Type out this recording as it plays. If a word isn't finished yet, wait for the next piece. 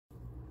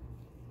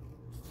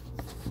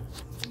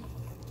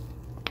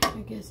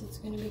I guess it's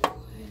gonna be quiet.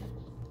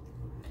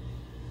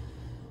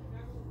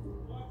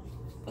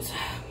 What's up?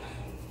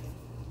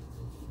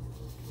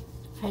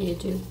 Hi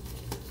YouTube.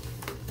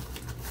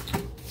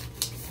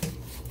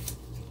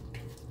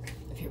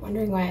 If you're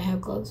wondering why I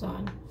have gloves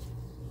on,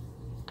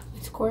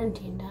 it's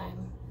quarantine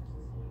time.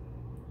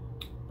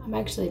 I'm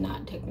actually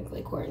not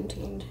technically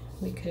quarantined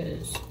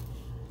because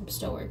I'm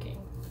still working,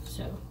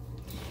 so.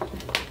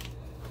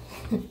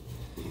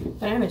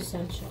 But I'm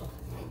essential.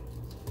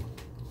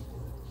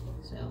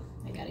 So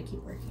I gotta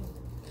keep working.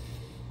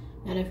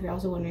 And if you're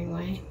also wondering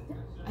why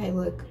I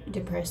look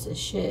depressed as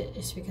shit,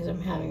 it's because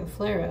I'm having a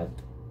flare-up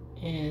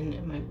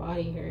and my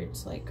body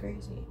hurts like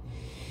crazy.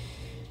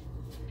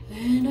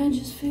 And I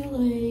just feel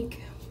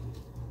like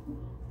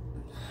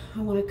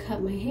I want to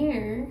cut my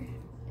hair,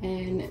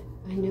 and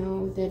I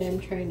know that I'm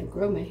trying to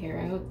grow my hair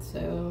out,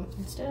 so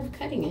instead of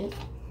cutting it,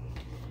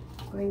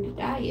 I'm going to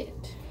dye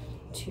it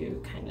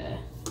to kind of,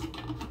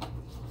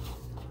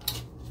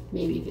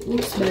 maybe if it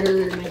looks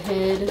better in my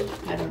head,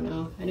 I don't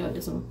know. I know it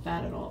doesn't look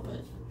bad at all, but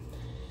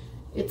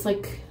it's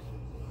like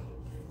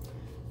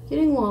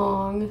getting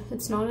long.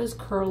 It's not as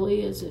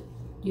curly as it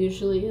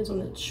usually is.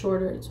 When it's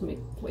shorter, it's way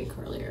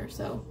curlier,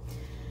 so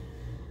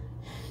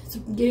it's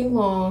getting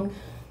long.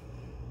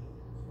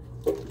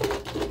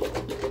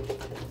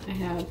 I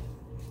have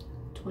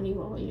 20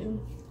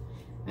 volume.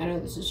 I know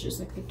this is just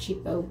like the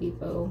cheapo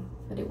beepo,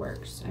 but it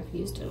works. I've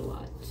used it a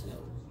lot, so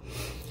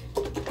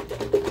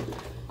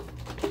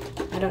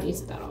I don't use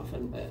it that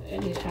often, but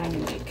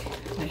anytime like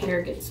my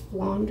hair gets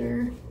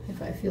blonder,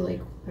 if I feel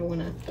like I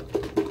want to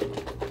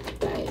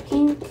dye it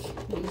pink,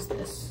 I use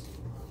this.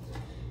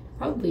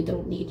 Probably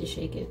don't need to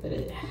shake it, but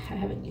I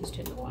haven't used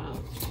it in a while.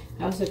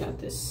 I also got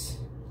this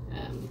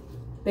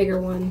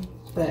bigger one,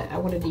 but I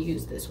wanted to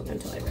use this one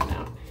until I run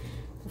out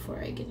before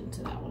I get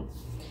into that one.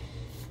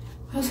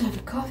 I also have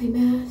a coffee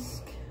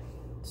mask,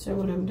 so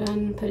when I'm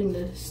done putting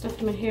the stuff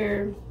in my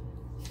hair, I'm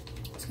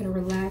just gonna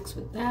relax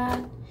with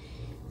that.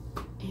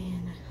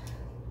 And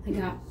I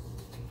got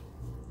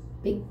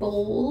big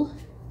bowl,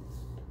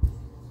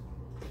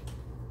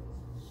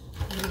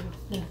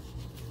 the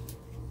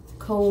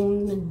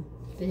comb, and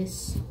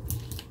this,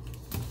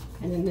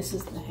 and then this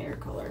is the hair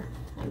color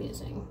I'm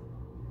using.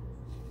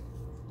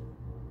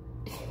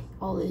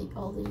 All the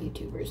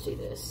YouTubers do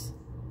this.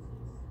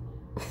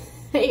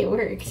 Hey, it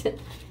works.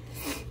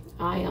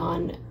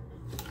 Ion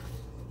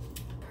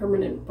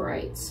Permanent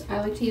Brights.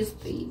 I like to use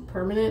the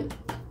permanent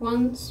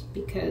ones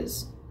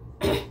because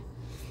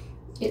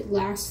it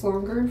lasts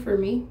longer for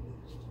me.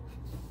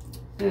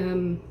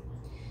 The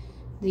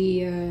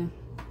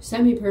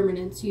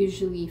semi-permanents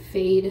usually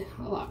fade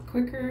a lot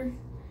quicker,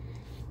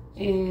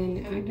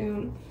 and I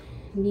don't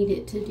need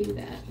it to do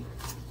that.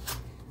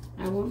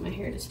 I want my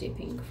hair to stay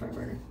pink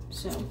forever,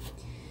 so.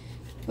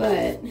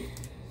 But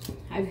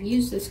I've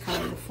used this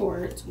color before.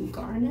 It's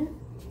Garnet.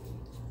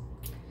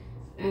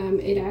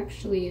 It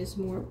actually is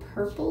more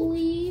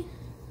purpley.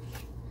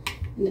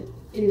 In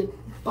the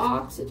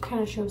box, it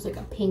kind of shows like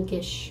a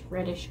pinkish,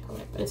 reddish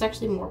color, but it's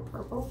actually more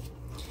purple.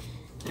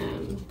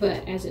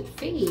 But as it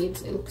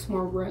fades, it looks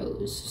more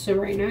rose. So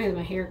right now,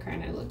 my hair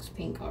kind of looks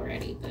pink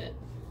already, but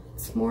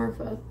it's more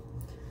of a,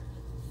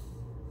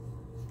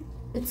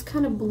 it's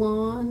kind of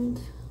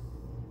blonde,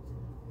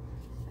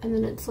 and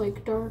then it's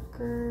like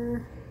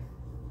darker,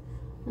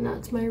 and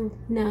that's my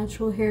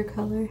natural hair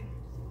color.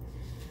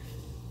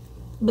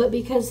 But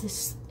because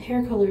this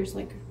hair color is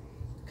like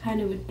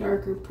kind of a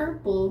darker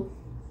purple,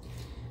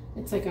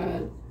 it's like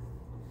a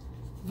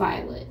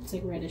violet. It's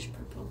like reddish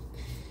purple.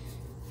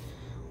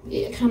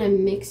 It kind of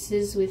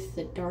mixes with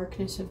the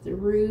darkness of the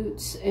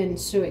roots, and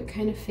so it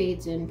kind of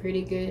fades in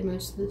pretty good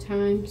most of the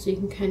time. So you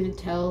can kind of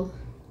tell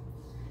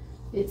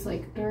it's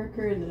like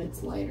darker and then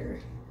it's lighter.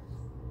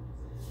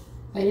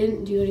 I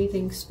didn't do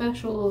anything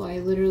special. I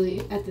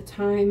literally, at the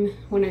time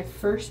when I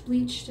first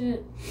bleached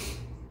it,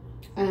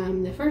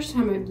 the first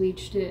time I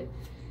bleached it,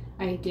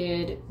 I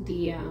did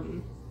the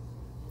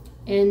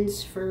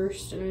ends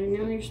first, and I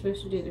know you're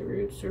supposed to do the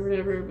roots or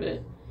whatever,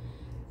 but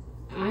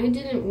I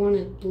didn't want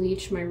to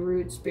bleach my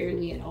roots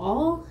barely at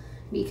all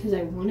because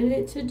I wanted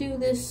it to do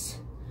this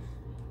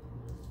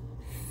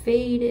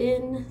fade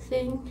in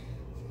thing.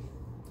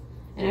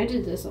 And I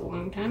did this a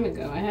long time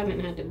ago. I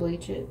haven't had to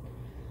bleach it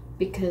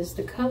because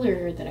the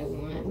color that I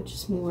want, which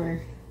is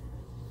more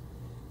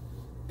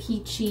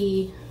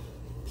peachy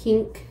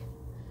pink,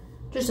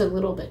 just a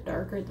little bit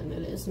darker than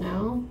it is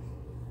now.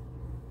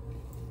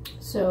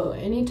 So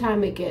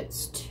anytime it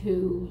gets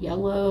too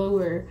yellow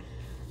or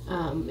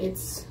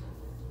it's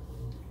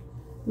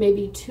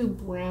maybe too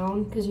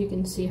brown, because you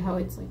can see how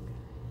it's like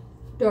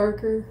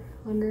darker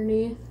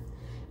underneath.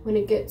 When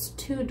it gets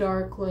too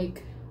dark,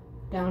 like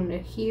down to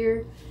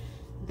here,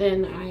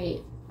 then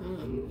I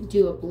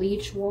do a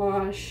bleach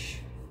wash.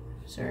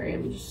 Sorry,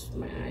 I'm just,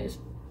 my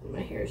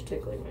hair is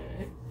tickling my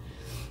eye.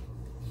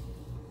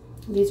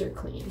 These are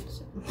clean,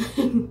 so.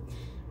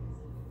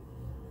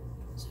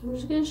 So I'm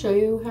just gonna show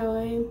you how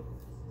I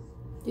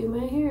do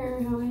my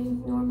hair, how I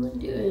normally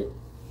do it.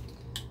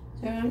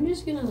 So I'm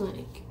just gonna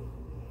like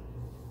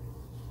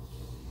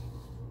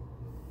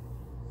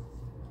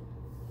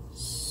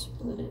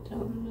split it down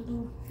the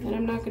middle. And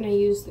I'm not going to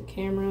use the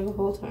camera the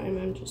whole time.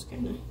 I'm just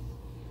kind of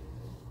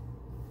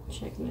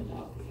checking it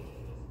out.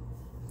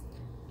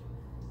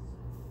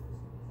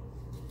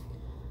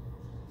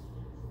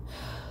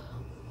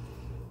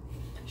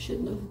 I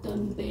shouldn't have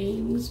done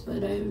bangs,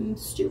 but I'm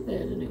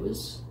stupid, and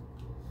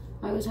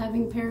I was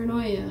having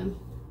paranoia,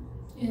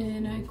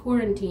 and I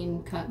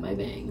quarantine cut my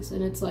bangs,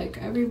 and it's like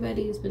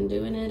everybody's been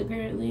doing it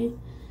apparently.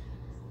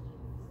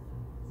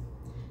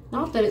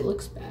 Not that it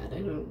looks bad,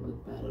 I don't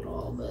look bad at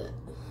all, but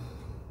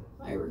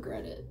I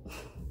regret it.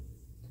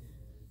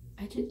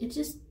 It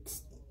just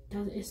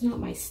doesn't, it's not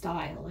my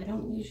style. I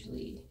don't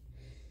usually,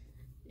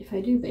 if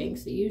I do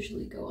bangs, they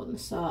usually go on the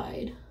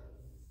side,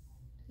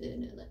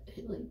 and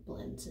it like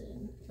blends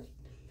in. But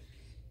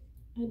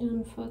I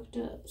done fucked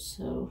up,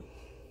 so.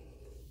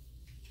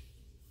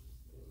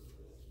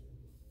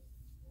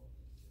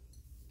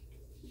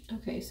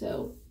 Okay,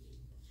 so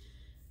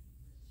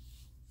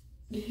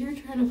if you're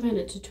trying to find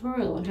a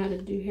tutorial on how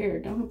to do hair,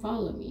 don't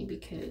follow me,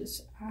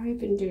 because I've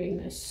been doing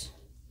this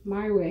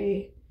my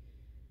way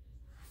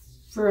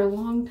for a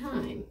long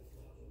time.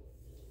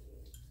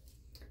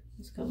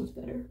 This comes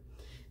better.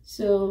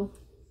 So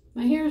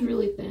my hair is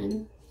really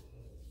thin,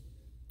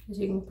 as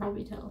you can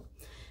probably tell.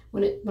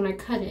 When I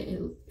cut it,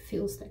 it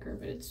feels thicker,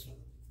 but it's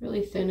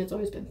really thin. It's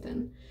always been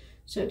thin.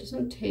 So it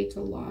doesn't take a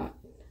lot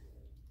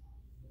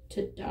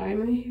to dye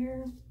my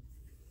hair.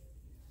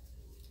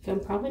 I'm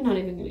probably not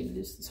even going to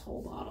use this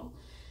whole bottle.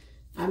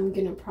 I'm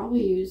going to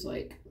probably use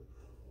like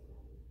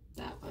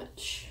that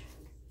much,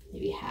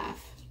 maybe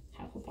half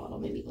a bottle,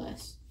 maybe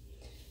less.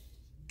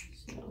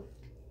 So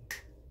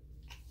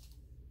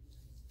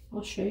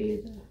I'll show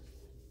you the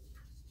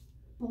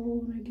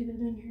bowl when I get it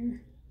in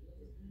here.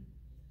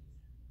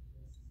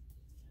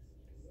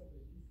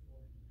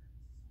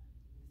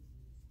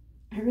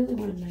 I really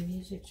wanted my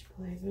music to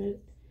play,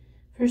 but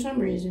for some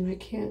reason I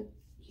can't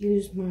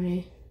use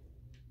my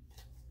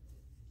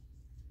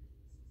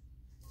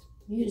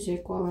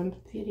music while I'm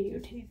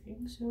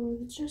videotaping, so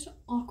it's just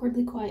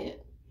awkwardly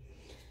quiet.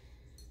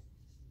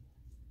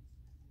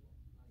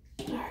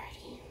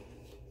 Alrighty.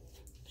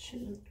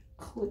 Should have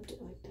clipped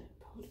it like that,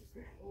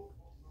 whatever.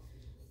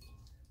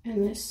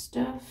 And this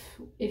stuff,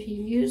 if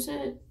you use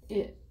it,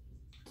 it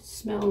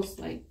smells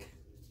like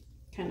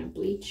kind of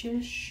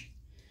bleachish.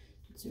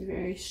 It's a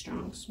very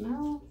strong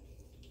smell.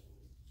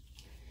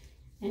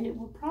 And it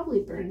will probably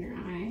burn your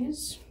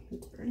eyes.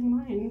 It's burning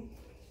mine.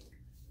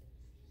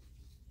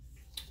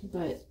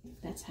 But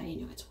that's how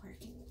you know it's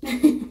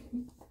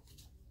working.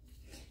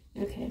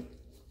 Okay.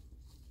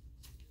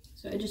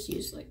 So I just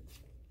used like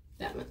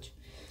that much.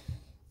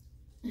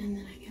 And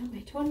then I got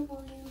my 20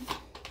 volume.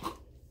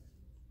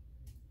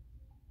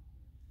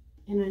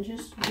 And I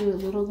just do a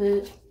little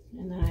bit,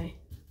 and then I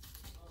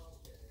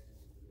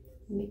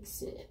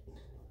mix it.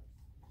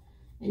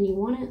 And you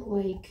want it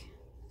like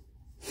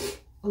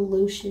a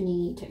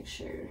lotion-y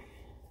texture.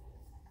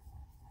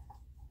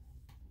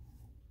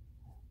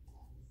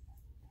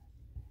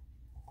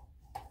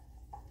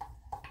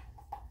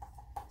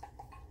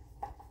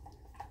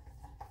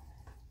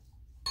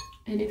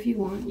 And if you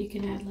want, you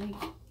can add like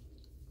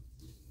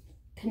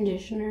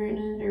conditioner in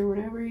it or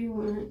whatever you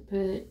want,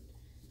 but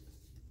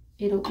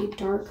it'll be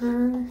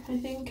darker, I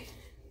think,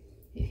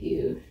 if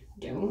you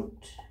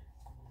don't.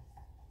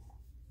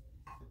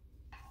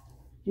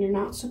 You're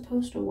not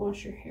supposed to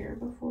wash your hair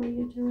before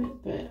you do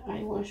it, but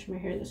I washed my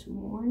hair this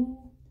morning.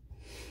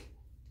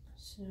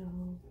 So,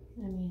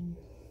 I mean,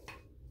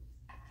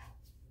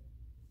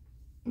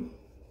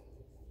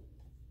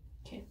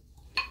 okay.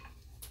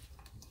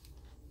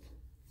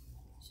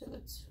 So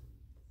it's,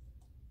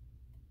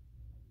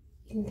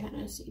 you can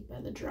kind of see by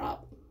the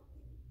drop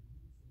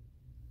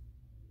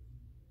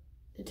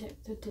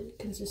the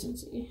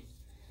consistency.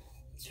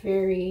 It's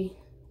very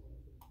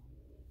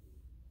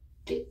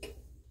thick.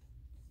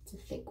 It's a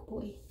thick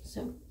boy.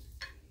 So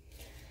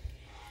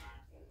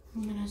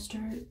I'm gonna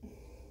start.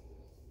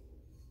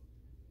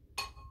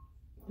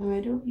 Now,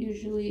 I don't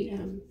usually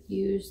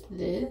use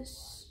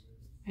this.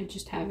 I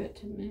just have it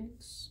to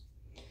mix.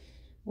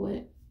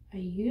 What I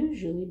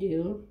usually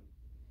do,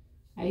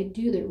 I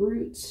do the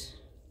roots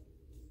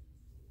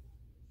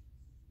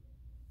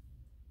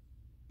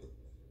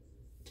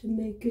to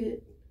make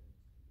it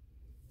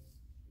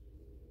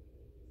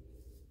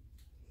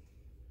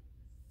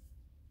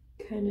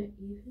kind of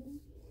even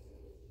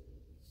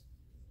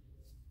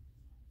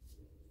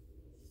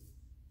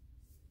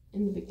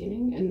in the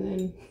beginning, and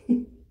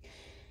then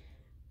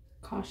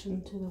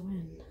caution to the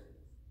wind.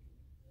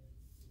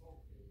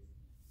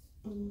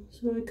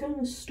 So I kind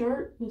of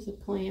start with a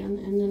plan,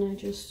 and then I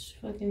just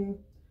fucking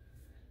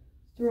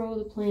throw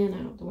the plan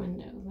out the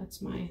window.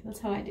 That's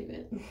how I do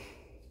it.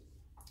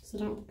 So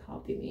don't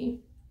copy me.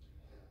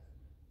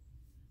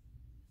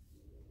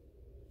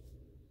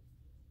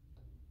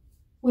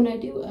 When I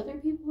do other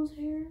people's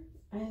hair,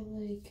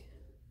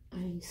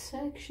 I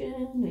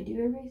section, I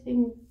do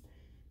everything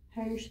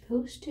how you're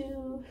supposed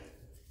to.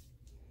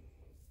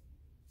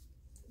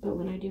 But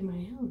when I do my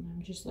own,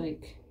 I'm just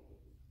like,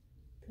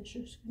 it's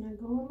just gonna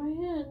go on my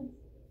head.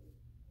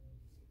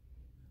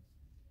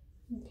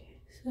 Okay,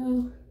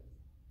 so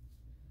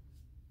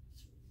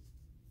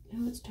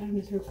now it's time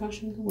to throw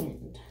caution to the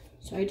wind.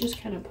 So I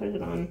just kind of put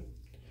it on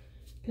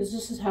because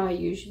this is how I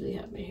usually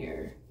have my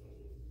hair.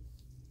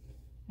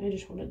 I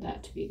just wanted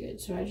that to be good.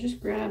 So I just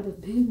grab a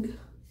big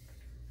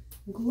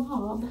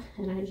glob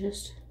and I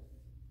just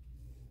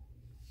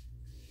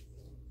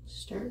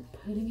start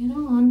putting it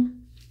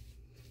on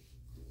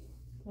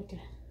like a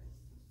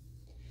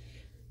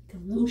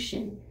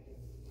lotion.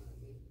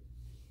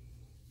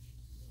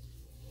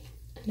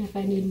 And if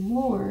I need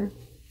more,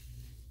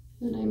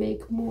 then I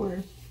make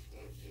more.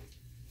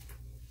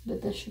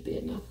 But this should be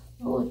enough.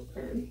 Oh, it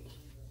burns.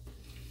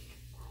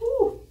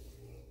 Whew.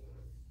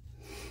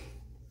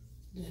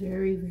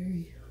 Very,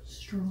 very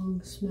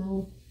strong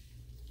smell.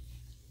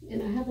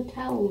 And I have a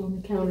towel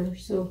on the counter,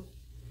 so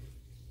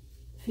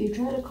if you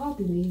try to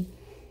copy me,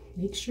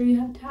 make sure you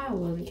have a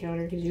towel on the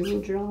counter because you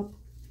will drop.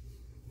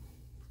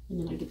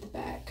 And then I get the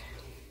back.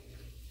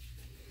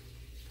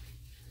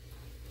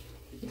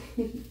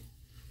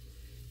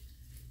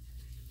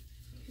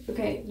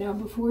 Okay, now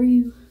before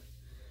you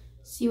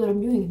see what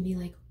I'm doing and be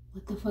like,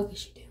 what the fuck is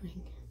she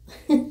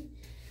doing?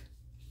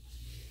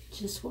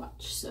 Just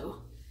watch.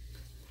 So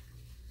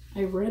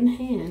I run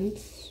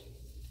hands.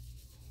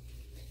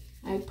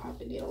 I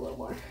probably need a little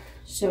more.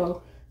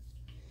 So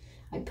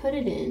I put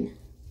it in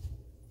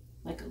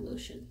like a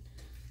lotion.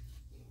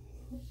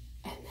 And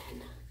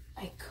then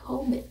I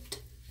comb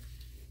it.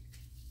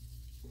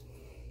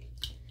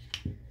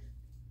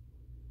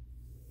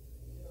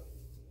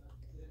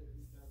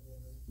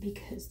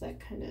 Because that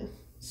kind of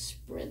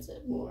spreads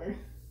it more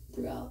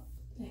throughout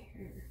the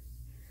hair.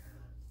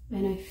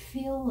 And I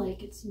feel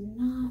like it's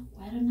not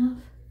wet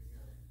enough,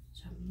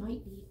 so I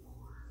might need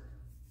more.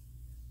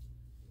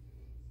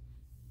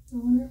 I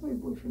wonder if my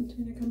boyfriend's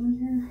gonna come in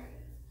here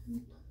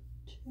and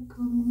check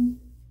on me.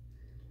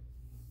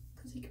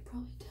 Because he could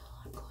probably tell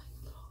I'm going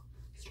a little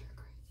stir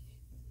crazy.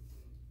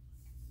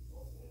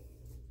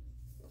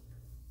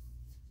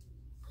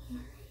 Alright,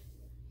 yeah.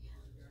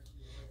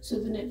 So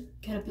then it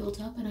kind of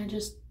built up and I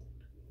just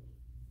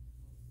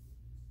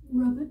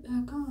rub it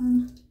back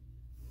on.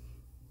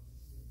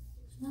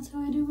 And that's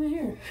how I do my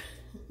hair.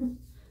 You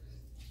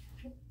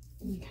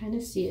kind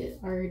of see it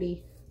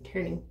already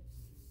turning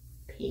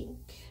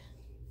pink.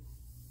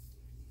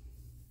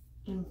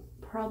 I'm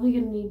probably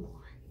gonna need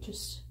more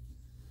just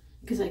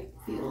because I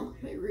feel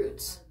my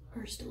roots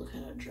are still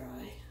kind of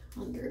dry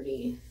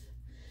underneath.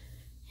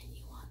 And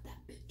you want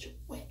that bitch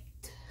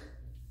wet.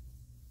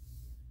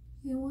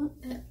 You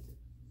want that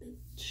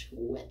bitch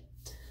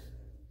wet.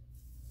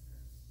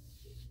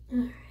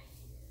 Alright.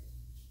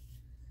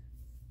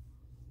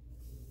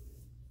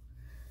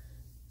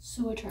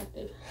 So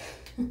attractive.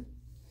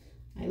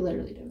 I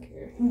literally don't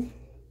care.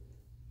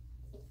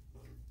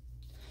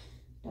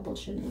 Double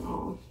chin and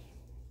all.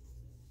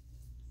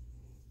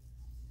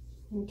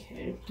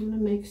 Okay, I'm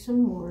gonna make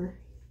some more.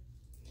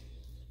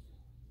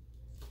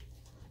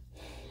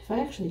 If I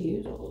actually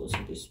use all this,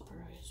 I'd be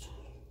surprised.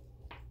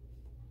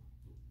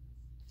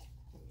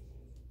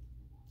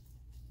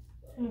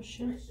 Oh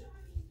shit.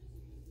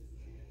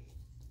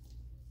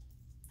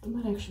 I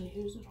might actually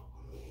use it all.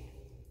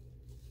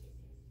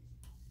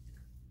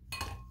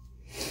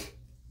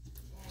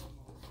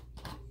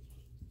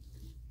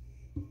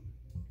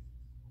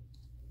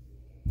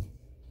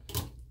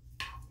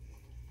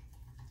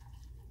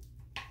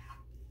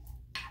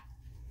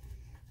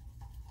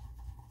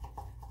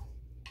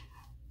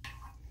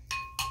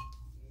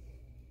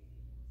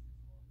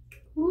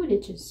 Ooh, it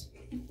itches.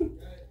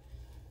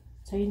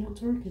 That's how you know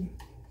it's working.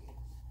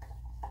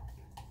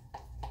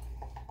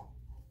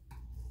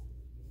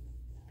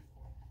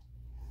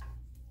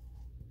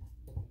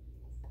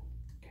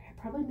 Okay, I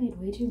probably made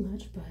way too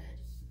much, but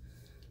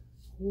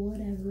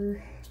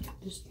whatever.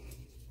 Just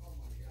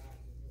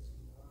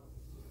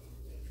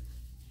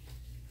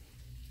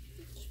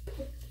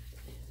put.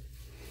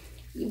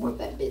 You want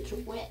that bitch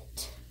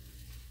wet.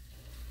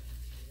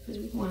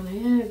 Because we want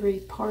every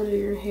part of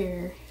your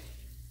hair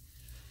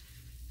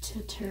to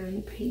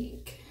turn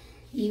pink,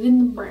 even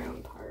the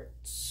brown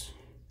parts.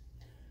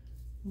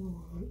 We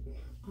want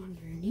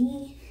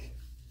underneath.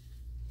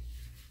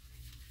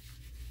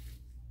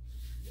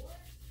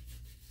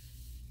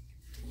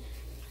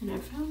 And I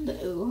found that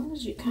as long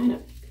as you kind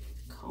of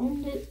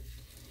combed it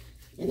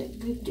in a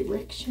good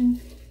direction,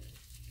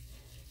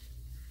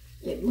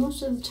 it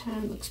most of the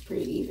time looks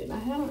pretty even. I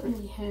haven't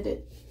really had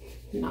it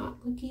not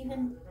look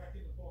even,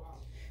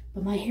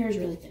 but my hair is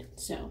really thin,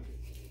 so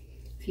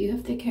if you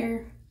have thick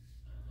hair,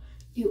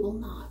 it will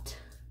not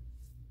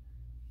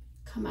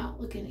come out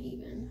looking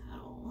even at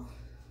all.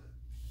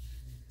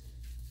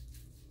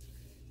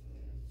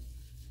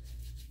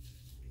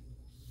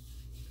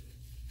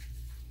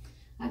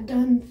 I've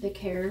done thick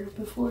hair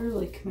before,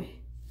 like my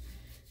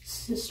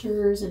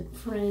sisters and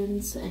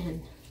friends,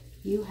 and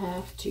you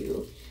have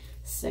to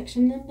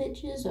section them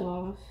bitches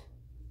off,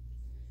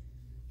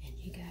 and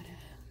you gotta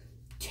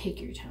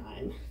take your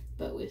time.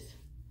 But with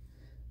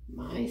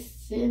my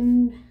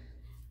thin,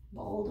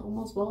 bald,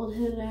 almost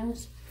bald-headed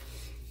ass,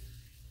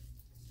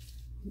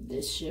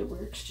 this shit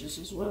works just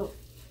as well.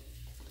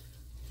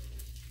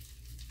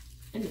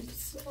 and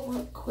it's a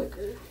lot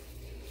quicker.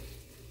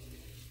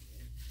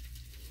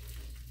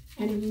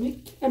 And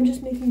I'm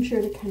just making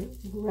sure to kind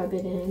of rub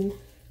it in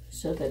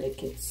so that it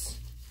gets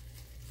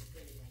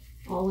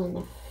all in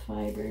the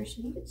fibers.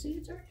 And you can see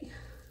it's already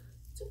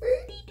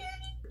dirty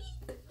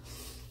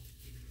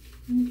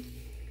pink.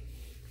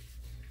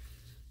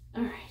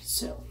 All right,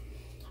 so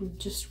I'm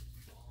just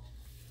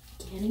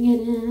getting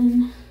it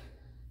in.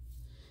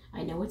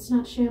 I know it's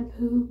not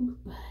shampoo,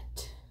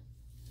 but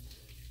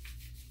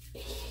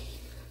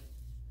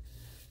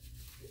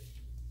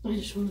I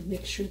just want to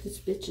make sure this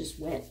bitch is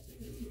wet.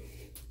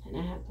 And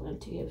I have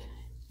plenty of it.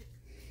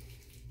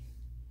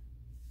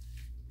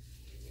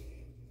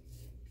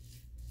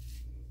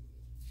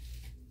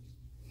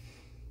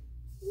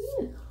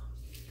 Yeah.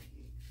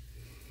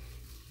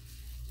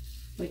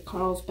 Like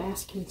Carl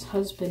Baskin's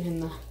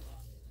husband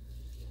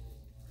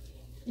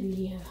in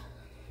the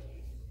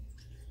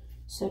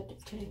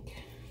septic tank.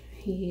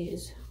 He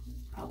is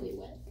probably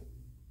wet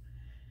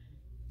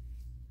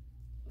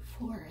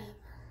forever.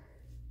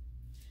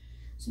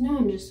 So now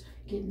I'm just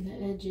getting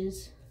the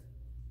edges.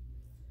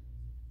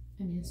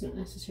 I mean, it's not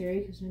necessary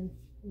because the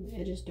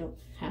edges don't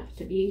have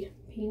to be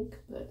pink,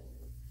 but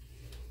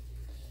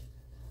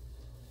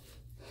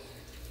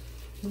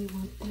we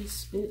want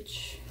this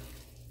bitch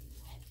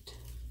wet.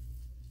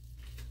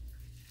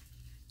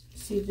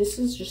 See, this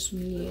is just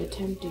me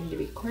attempting to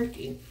be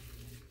quirky.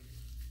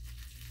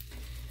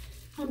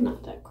 I'm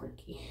not that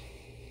quirky.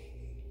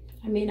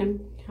 I mean, I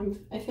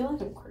feel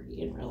like I'm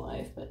quirky in real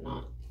life, but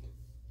not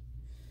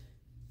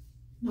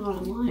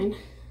online.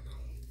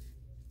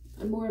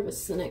 I'm more of a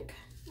cynic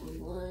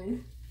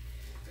online.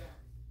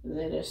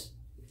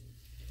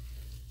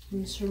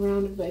 I'm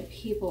surrounded by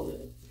people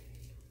that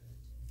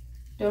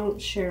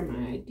don't share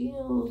my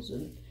ideals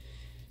and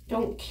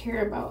don't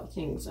care about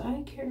things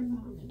I care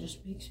about, and it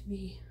just makes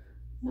me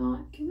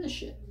not give a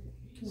shit.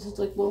 Because it's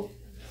like, well,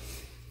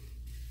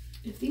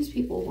 if these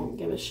people won't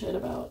give a shit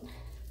about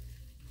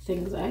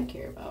things I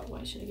care about,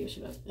 why should I give a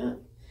shit about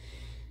them?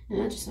 And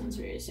that just sounds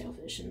very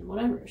selfish and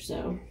whatever.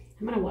 So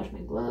I'm gonna wash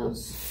my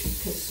gloves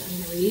because I'm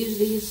gonna reuse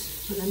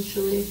these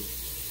eventually.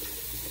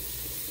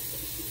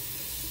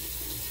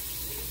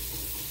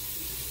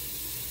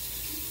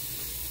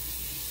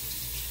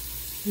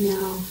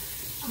 Now,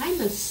 I'm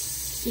a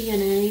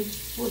CNA.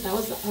 Well, that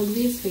was the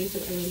ugliest face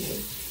I've ever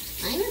made.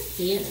 I'm a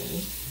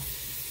CNA.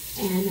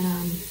 And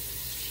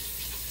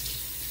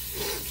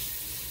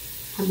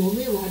I'm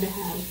only allowed to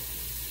have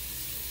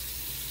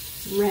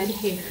red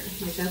hair.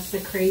 Like, that's the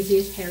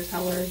craziest hair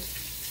color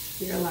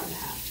you're allowed to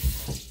have.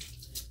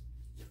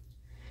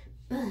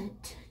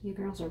 But you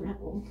girl's a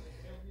rebel.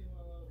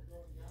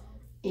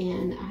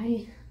 And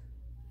I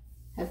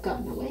have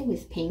gotten away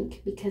with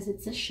pink because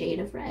it's a shade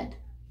of red.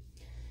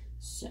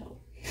 So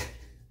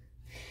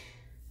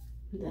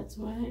that's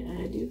why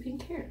I do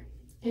pink hair.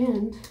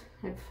 And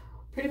I've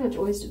pretty much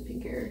always done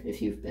pink hair.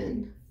 If you've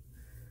been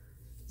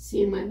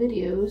seeing my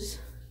videos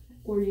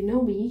or you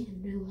know me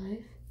in real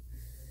life,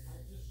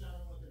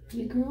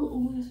 your girl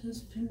always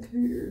has pink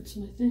hair. It's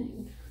my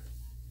thing.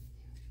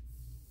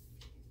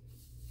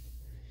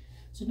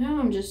 So now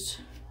I'm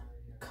just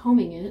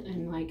combing it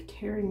and like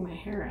tearing my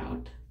hair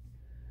out.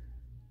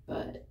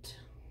 But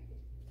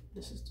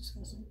this is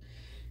disgusting.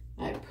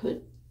 I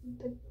put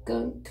the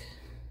gunk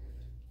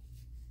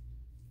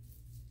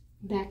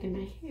back in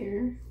my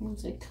hair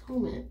once I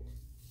comb it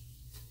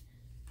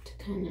to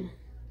kind of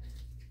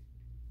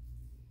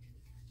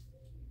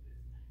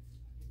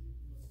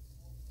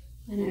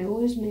and I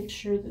always make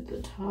sure that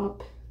the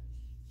top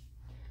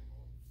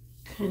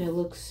kind of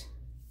looks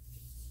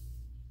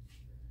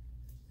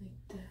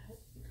like that.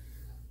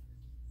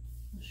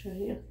 I'll show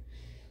you.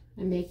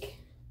 I make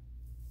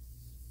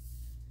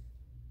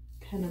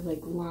kind of like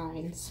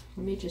lines.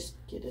 Let me just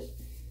get it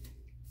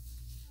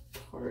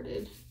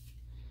parted.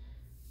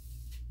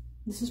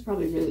 This is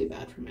probably really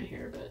bad for my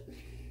hair, but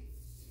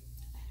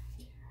I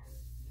don't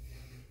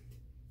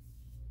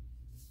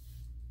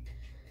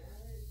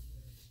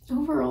care.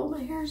 Overall,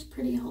 my hair is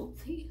pretty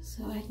healthy,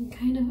 so I can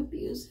kind of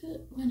abuse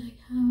it when I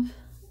have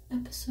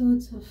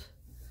episodes of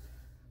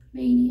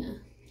mania.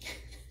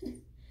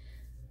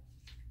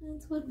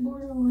 That's what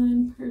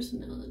borderline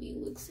personality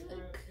looks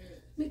like,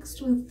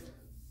 mixed with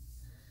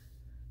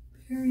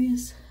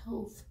various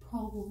health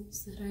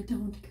problems that I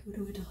don't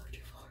go to a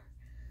doctor for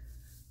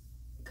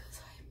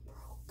because I'm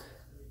broke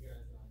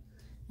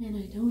and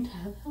I don't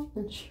have health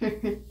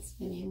insurance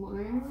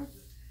anymore.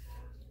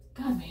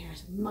 God, my hair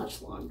is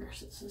much longer,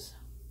 so this is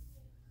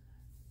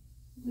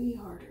way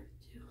harder to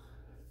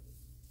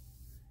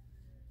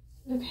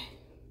do. Okay,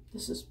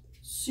 this is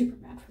super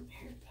bad for my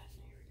hair, but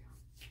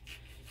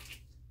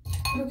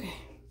here we go. Okay,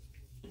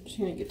 I'm just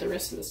gonna get the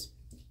rest of this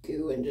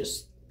goo and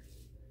just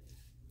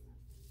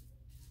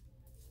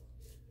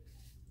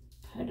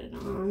put it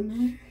on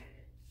there.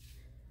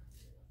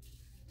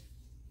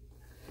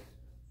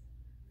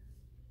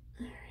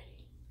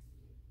 Alrighty.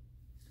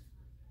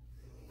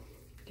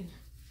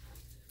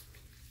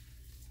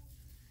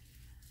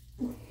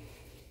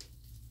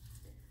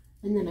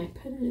 And then I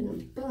put it in a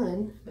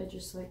bun by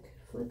just like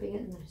flipping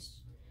it and I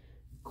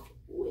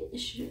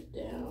this shit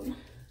down.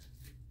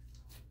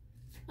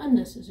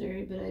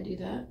 Unnecessary, but I do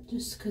that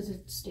just because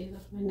it stays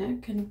off my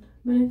neck, and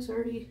my neck's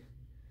already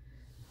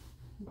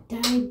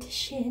dyed to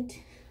shit.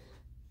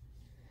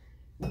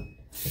 I'm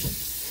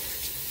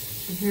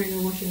here I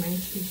go washing my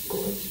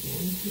gloves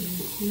again.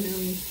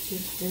 Literally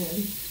just did.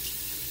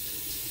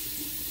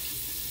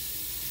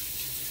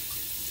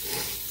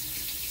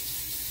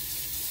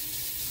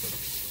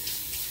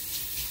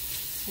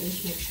 I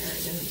just make sure I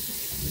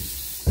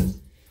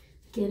didn't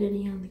get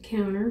any on the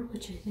counter,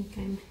 which I think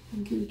I'm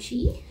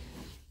Gucci.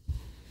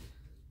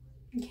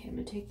 Okay, I'm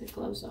gonna take the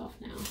gloves off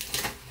now.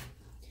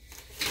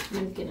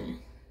 I'm gonna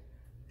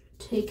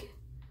take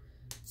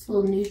this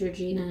little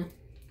Neutrogena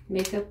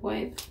makeup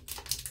wipe.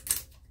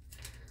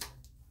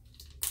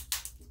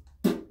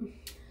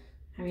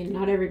 I mean,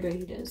 not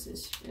everybody does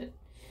this shit.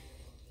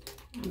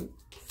 I'm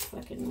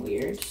fucking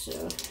weird,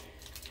 so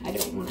I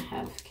don't want to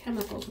have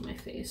chemicals in my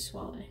face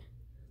while I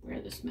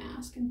wear this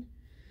mask, and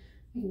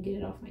I can get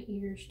it off my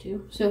ears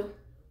too. So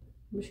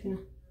I'm just gonna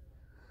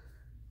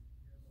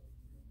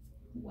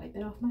wipe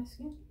it off my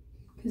skin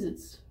because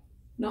it's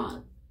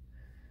not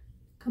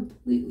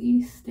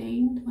completely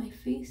stained my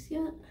face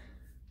yet.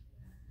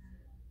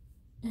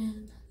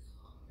 And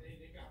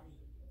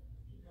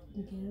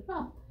get it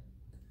up.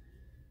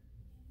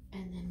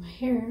 And then my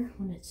hair,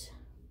 when it's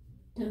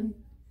done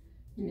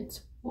and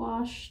it's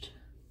washed,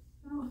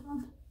 I don't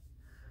have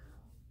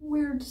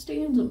weird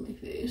stains on my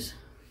face.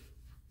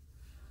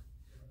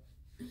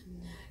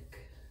 And neck.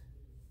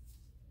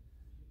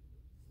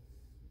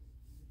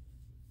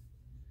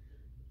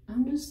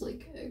 I'm just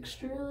like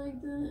extra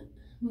like that.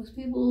 Most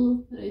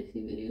people that I see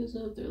videos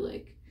of, they're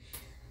like,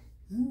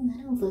 I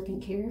don't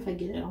fucking care if I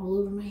get it all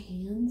over my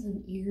hands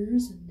and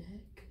ears and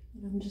neck.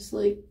 And I'm just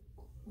like,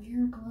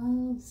 wear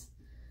gloves.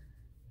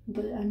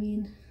 But I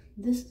mean,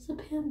 this is a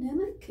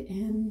pandemic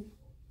and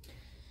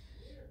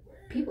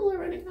people are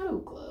running out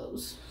of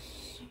gloves.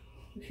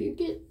 If you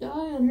get dye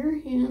on your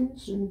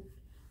hands and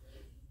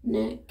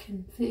neck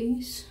and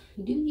face,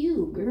 you do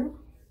you, girl.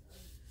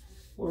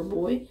 Or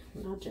boy,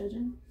 I'm not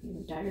judging. You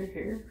can dye your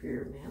hair if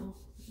you're a male.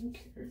 I don't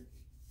care.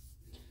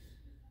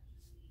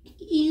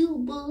 Ew,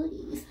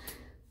 boys.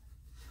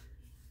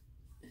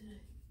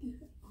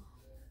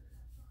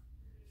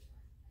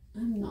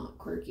 I'm not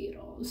quirky at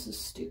all. This is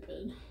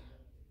stupid.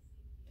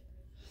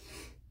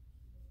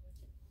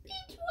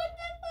 Bitch, what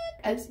the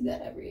fuck? I see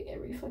that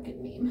every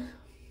fucking meme.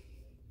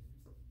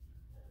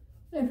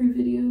 Every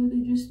video,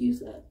 they just use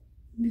that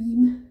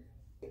meme.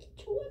 Bitch,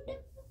 what the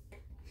fuck?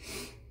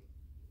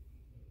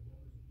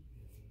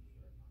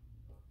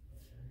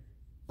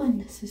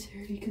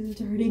 Unnecessary because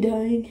it's already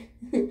dying.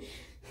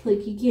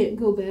 Like, you can't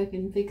go back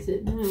and fix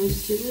it now.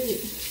 It's too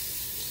late.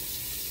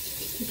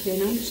 Okay,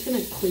 now I'm just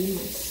gonna clean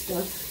my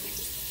stuff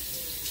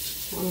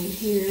while I'm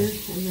here,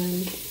 and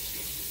then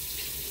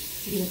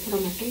I'm gonna put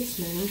on my face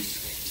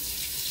mask.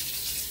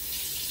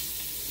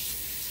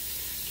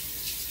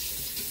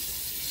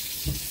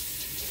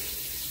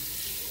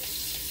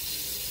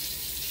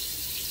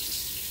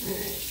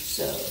 Alright,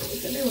 so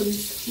if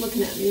everyone's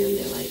looking at me and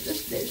they're like,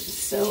 this bitch is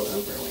so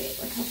overweight,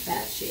 look how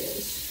fat she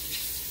is.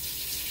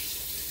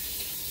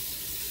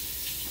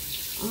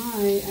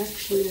 I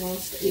actually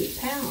lost 8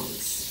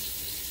 pounds.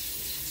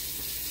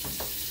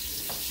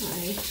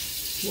 I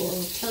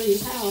will tell you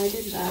how I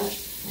did that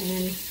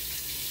and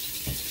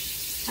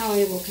how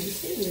I will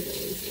continue to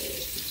lose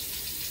weight.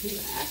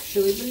 I've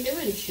actually been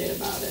doing shit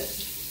about it.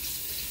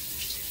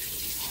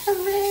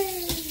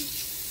 Hooray!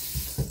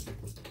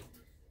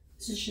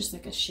 This is just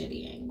like a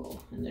shitty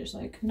angle, and there's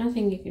like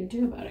nothing you can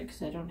do about it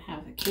because I don't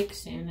have a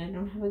kickstand. I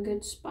don't have a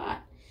good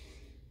spot.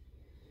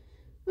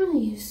 I'll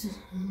use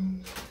there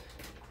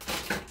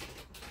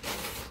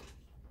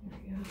we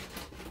go.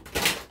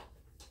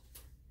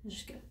 I'm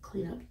just gonna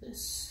clean up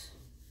this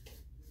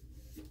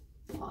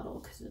bottle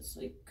because it's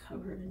like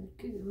covered in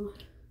goo.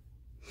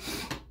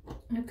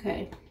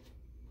 Okay.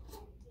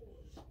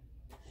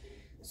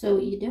 So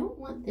you don't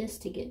want this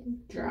to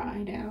get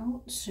dried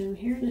out. So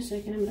here in a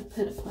second, I'm gonna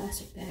put a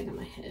plastic bag on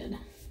my head.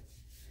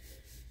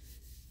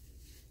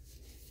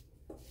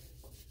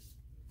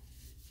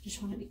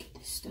 Just wanted to get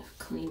this stuff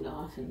cleaned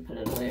off and put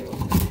it away real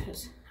quick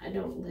because I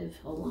don't live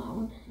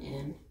alone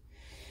and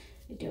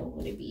I don't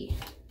want to be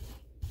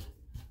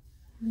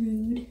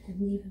rude and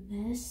leave a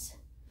mess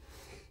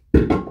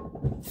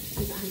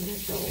because I'm an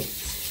adult.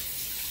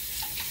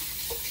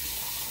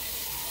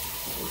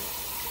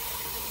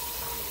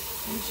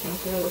 I'm just gonna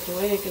throw this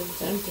away because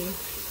it's empty.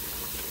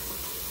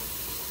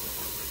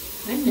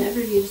 I never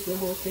use the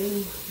whole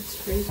thing.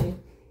 It's crazy.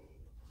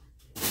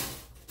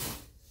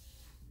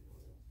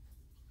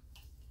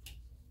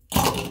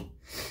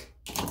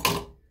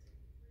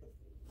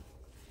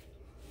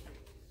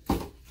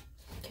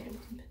 Okay, I'm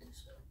gonna put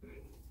this up.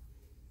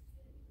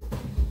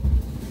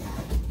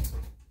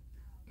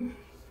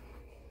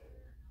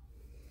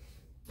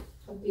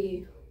 I'll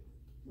be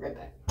right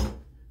back.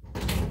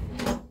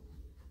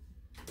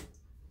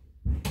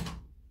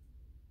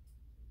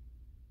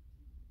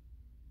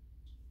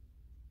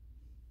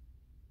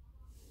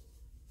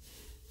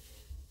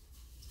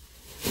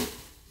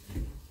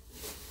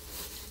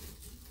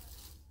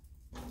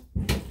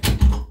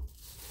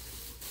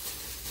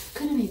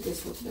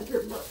 this look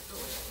better, but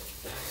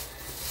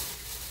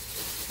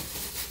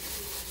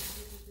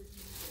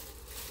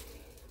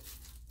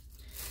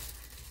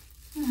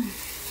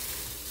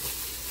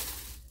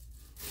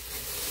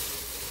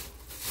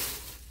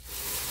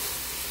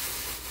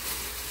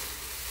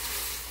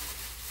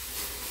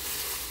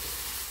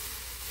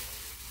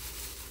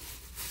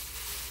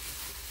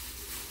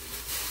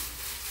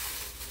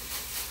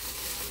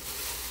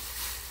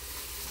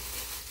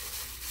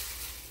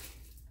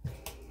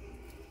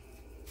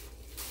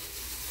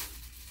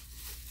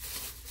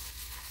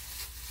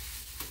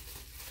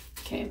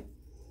okay.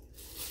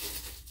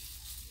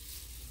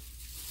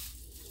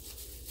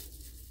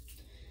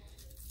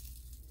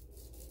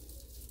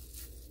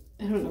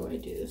 I don't know why I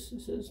do this.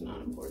 This is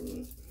not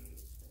important.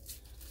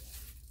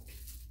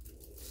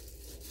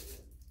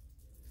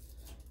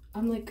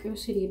 I'm like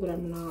OCD, but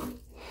I'm not.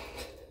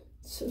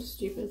 It's so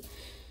stupid.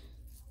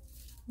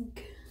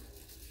 Okay.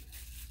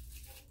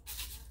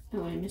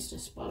 Oh, I missed a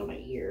spot on my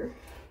ear.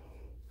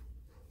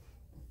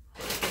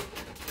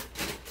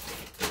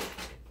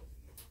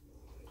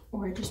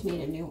 Or I just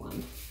made a new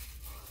one.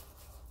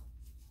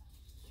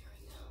 Here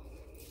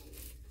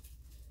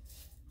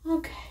we go.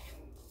 Okay.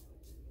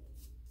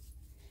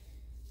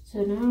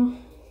 So now,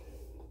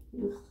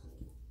 ugh.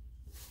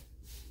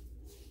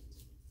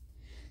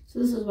 So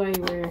this is why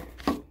you wear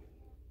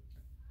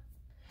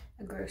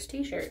a gross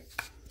t-shirt.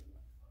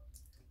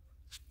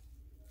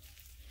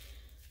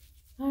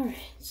 Alright,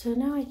 so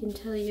now I can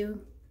tell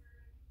you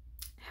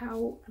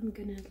how I'm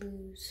gonna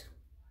lose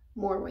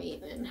more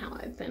weight and how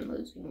I've been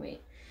losing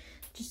weight.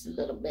 Just a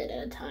little bit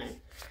at a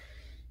time.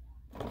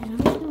 And I'm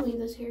just gonna leave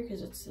this here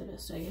because it's the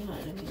best I got.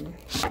 I mean,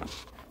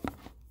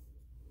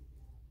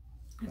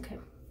 okay.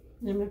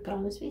 Then I'm gonna put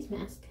on this face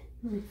mask.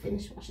 Let me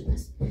finish washing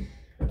this.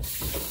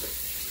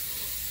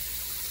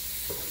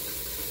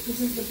 This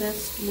is the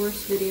best,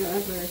 worst video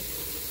ever.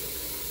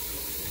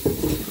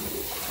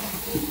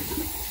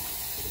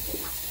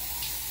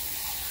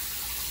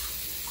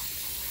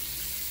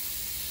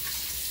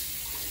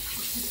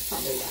 It's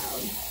probably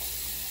loud.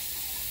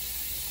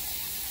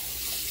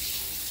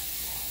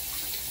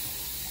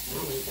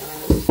 Oh my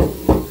god.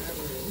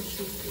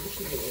 Finish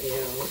the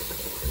video.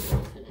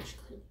 Finish.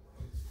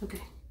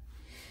 Okay.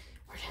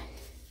 We're done.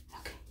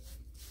 Okay.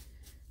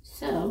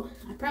 So,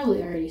 I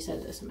probably already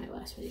said this in my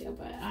last video,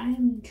 but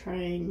I'm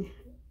trying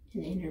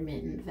an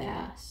intermittent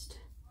fast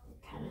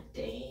kind of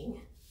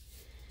thing.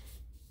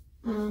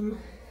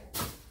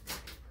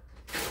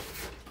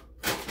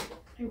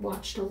 I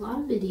watched a lot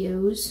of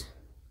videos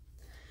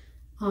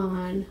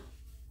on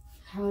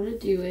how to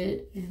do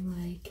it and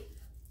like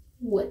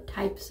what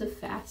types of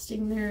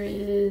fasting there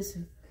is.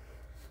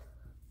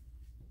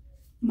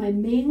 My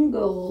main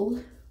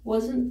goal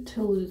wasn't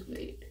to lose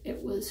weight,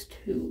 it was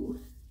to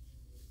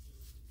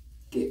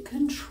get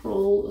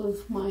control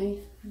of my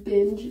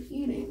binge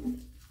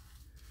eating.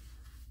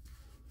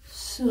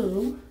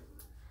 So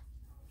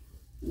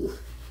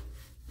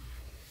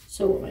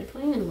what my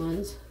plan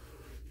was,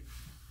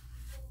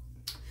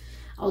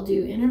 I'll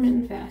do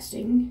intermittent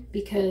fasting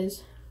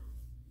because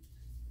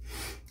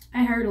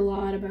I heard a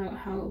lot about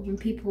how when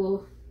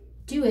people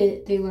do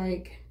it, they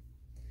like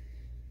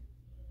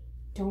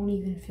don't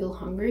even feel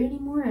hungry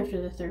anymore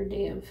after the third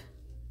day of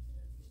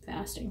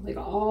fasting. Like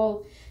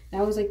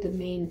that was like the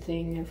main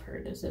thing I've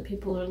heard, is that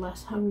people are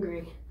less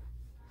hungry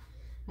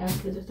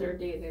after the third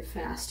day they've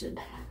fasted.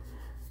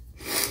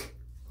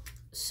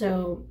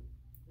 So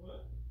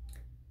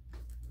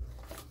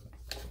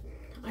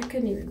I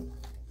couldn't even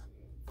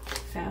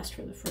fast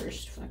for the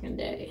first fucking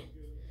day.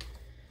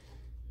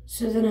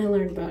 So then I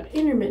learned about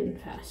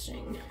intermittent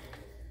fasting,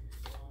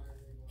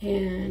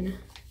 and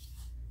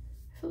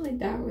I felt like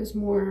that was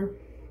more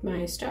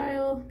my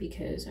style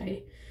because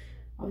I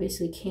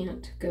obviously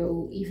can't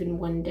go even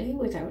one day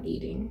without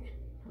eating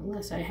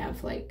unless I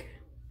have like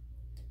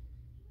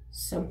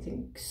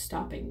something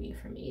stopping me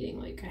from eating,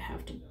 like I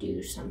have to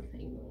do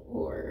something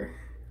or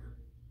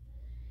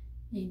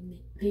I'm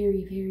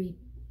very, very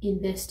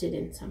invested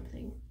in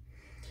something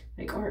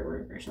like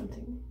artwork or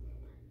something.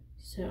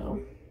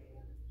 So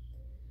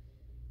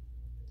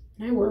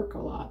I work a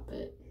lot,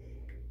 but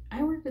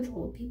I work with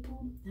old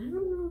people. I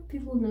don't know if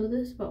people know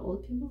this about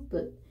old people,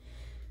 but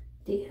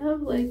they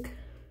have like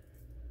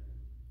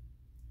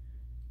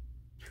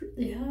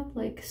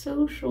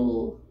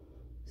social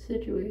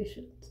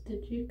situations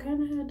that you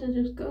kind of had to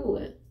just go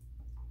with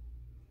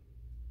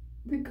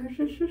because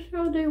it's just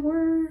how they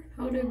were,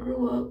 how they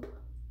grew up,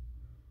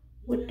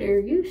 what they're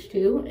used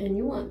to, and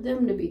you want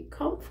them to be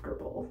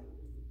comfortable.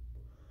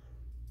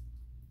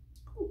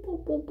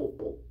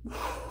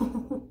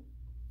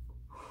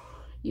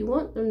 You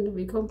want them to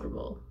be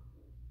comfortable,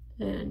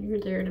 and you're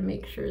there to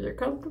make sure they're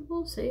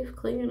comfortable, safe,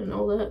 clean, and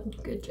all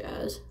that good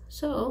jazz.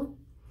 So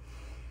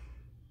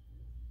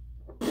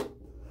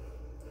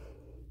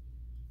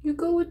you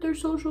go with their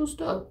social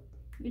stuff.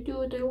 You do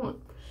what they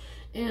want.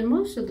 And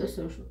most of the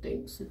social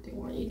things that they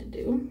want you to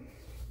do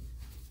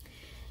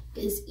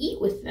is eat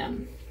with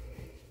them.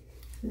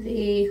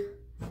 They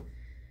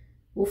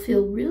will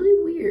feel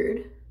really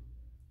weird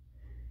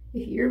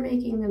if you're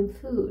making them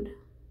food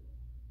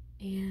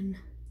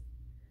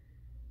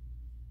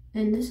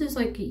And this is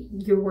like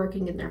you're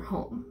working in their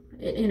home.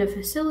 In a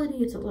facility,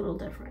 it's a little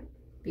different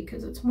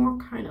because it's more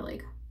kind of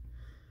like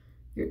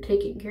you're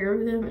taking care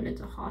of them and it's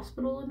a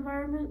hospital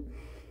environment.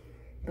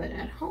 But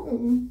at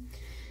home,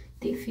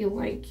 they feel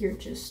like you're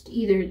just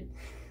either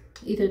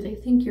they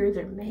think you're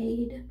their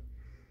maid,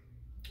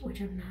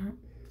 which I'm not,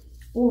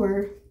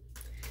 or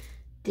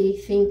they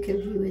think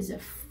of you as a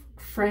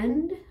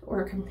friend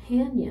or a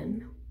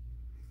companion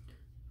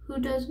who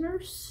does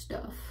nurse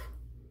stuff,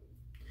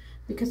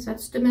 because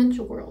that's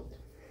Dementia World.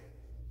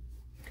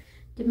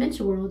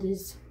 Dementia World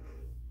is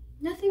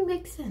nothing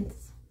makes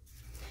sense,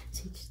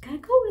 so you just gotta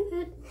go with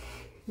it.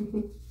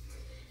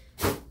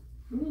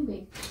 Let me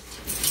make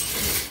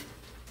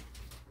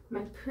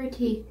my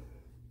pretty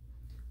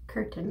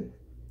curtain.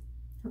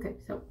 Okay,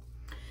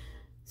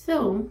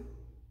 so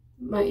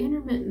my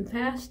intermittent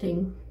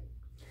fasting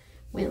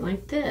went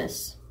like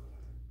this.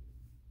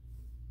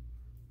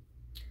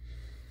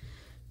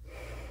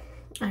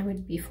 I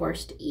would be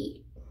forced to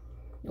eat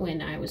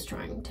when I was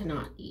trying to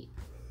not eat.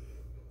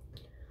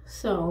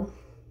 So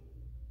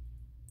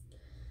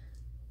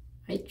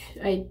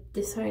I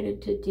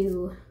decided to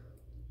do,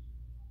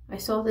 I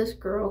saw this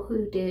girl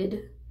who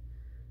did,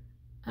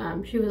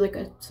 she was like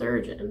a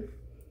surgeon,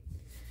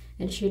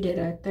 and she did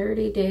a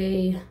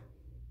 30-day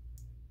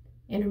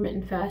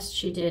intermittent fast.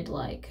 She did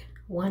like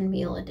 1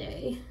 meal a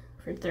day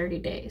for 30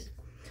 days.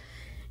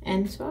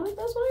 And so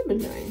that's what I've been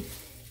doing.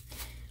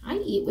 I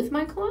eat with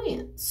my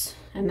clients,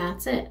 and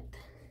that's it.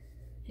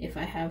 If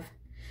I have,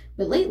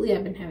 but lately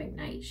I've been having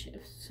night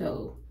shifts,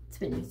 so it's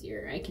been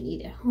easier. I can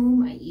eat at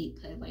home. I eat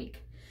at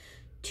like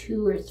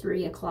 2 or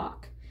 3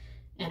 o'clock,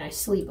 and I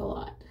sleep a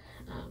lot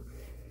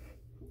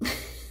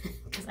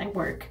because I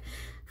work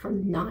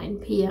from 9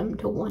 p.m.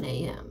 to 1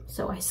 a.m.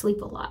 so I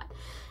sleep a lot.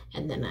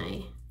 And then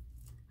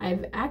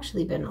I've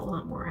actually been a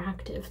lot more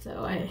active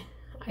though.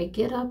 I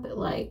get up at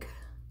like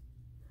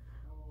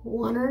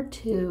 1 or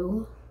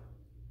 2,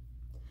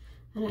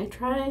 and I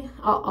try,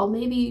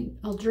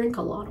 I'll drink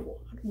a lot of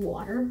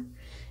water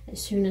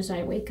as soon as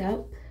I wake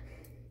up.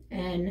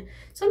 And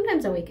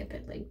sometimes I wake up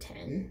at like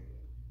 10,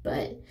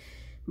 but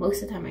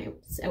most of the time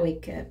I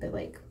wake up at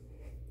like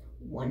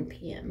 1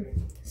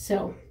 p.m.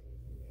 So,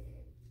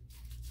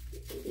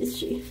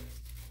 itchy.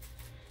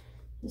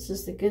 This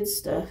is the good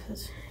stuff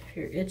if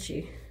you're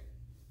itchy.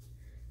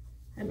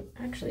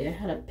 Actually, I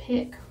had a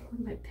pick.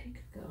 Where'd my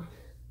pick go?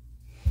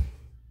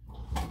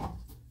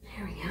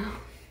 There we go.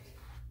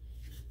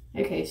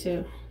 Okay,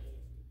 so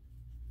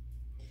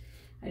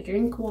I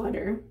drink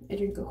water. I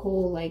drink a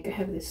whole, like, I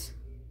have this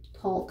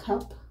tall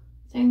cup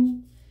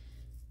thing.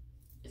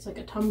 It's like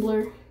a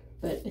tumbler,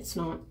 but it's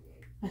not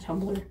a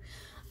tumbler.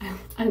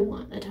 I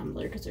want a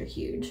tumbler because they're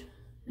huge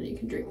and you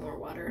can drink more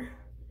water.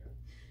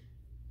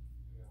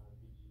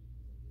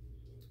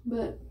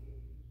 But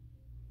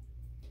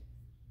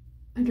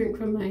I drink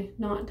from my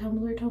not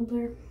tumbler,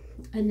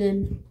 and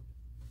then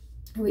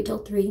I wait till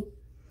 3,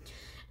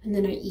 and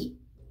then I eat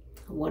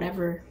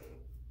whatever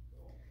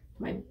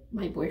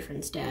my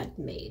boyfriend's dad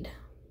made,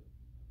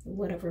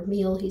 whatever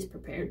meal he's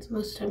prepared. So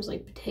most times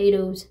like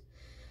potatoes,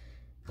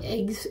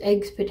 eggs,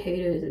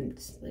 potatoes, and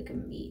it's like a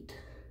meat,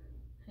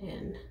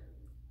 and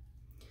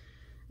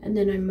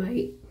then I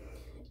might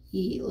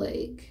eat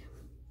like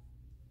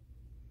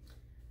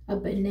a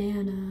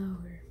banana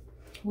or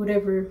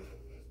whatever.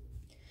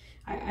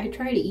 I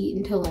try to eat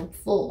until I'm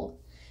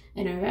full,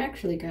 and I've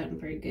actually gotten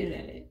pretty good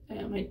at it.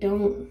 I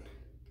don't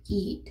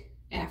eat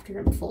after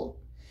I'm full.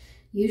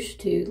 Used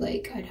to,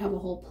 like, I'd have a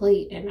whole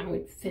plate and I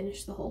would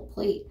finish the whole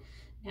plate.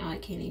 Now I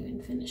can't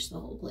even finish the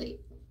whole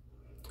plate.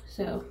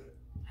 So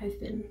I've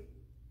been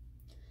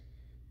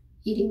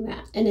eating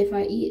that. And if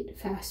I eat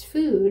fast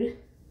food,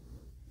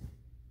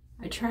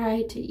 I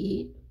try to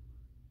eat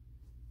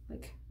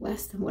like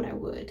less than what I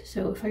would.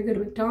 So if I go to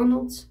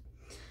McDonald's,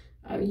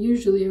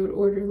 usually I would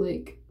order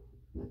like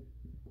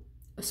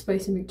a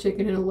spicy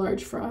McChicken and a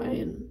large fry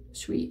and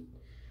sweet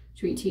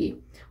tea,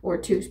 or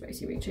 2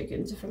 spicy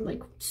McChickens if I'm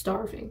like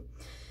starving.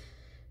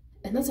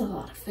 And that's a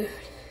lot of food.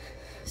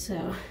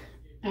 So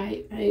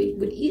I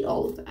would eat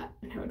all of that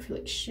and I would feel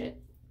like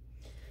shit.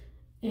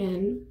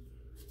 And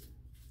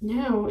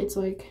now it's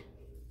like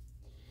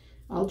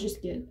I'll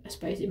just get a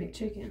spicy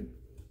McChicken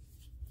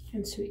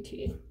and sweet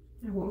tea.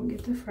 I won't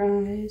get the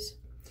fries.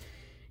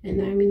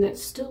 And I mean,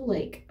 that's still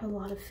like a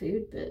lot of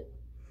food,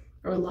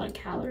 or a lot of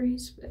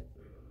calories, but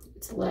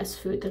it's less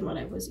food than what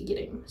I was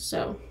eating.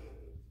 So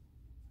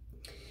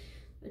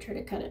I try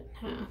to cut it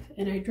in half.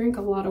 And I drink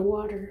a lot of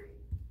water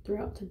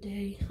throughout the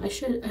day. I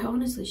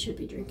honestly should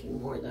be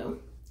drinking more though.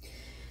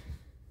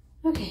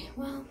 Okay,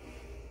 well,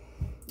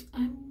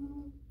 I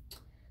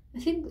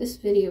think this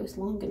video is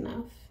long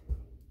enough.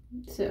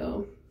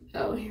 So,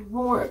 oh, here,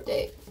 one more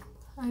update.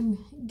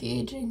 I'm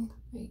gauging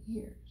my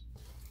ears.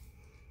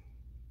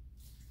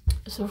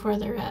 So far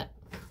they're at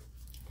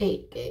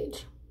 8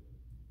 gauge.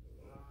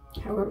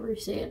 However you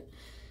say it.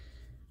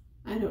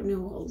 I don't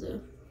know all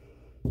the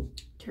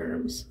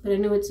terms, but I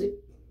know it's a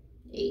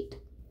 8.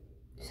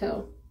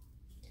 So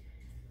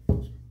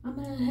I'm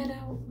gonna head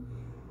out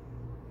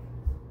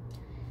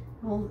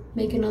I'll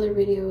make another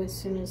video as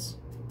soon as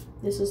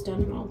this is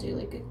done, and I'll do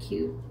like a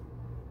cute.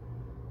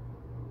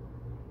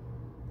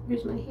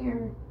 Here's my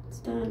hair. It's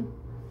done.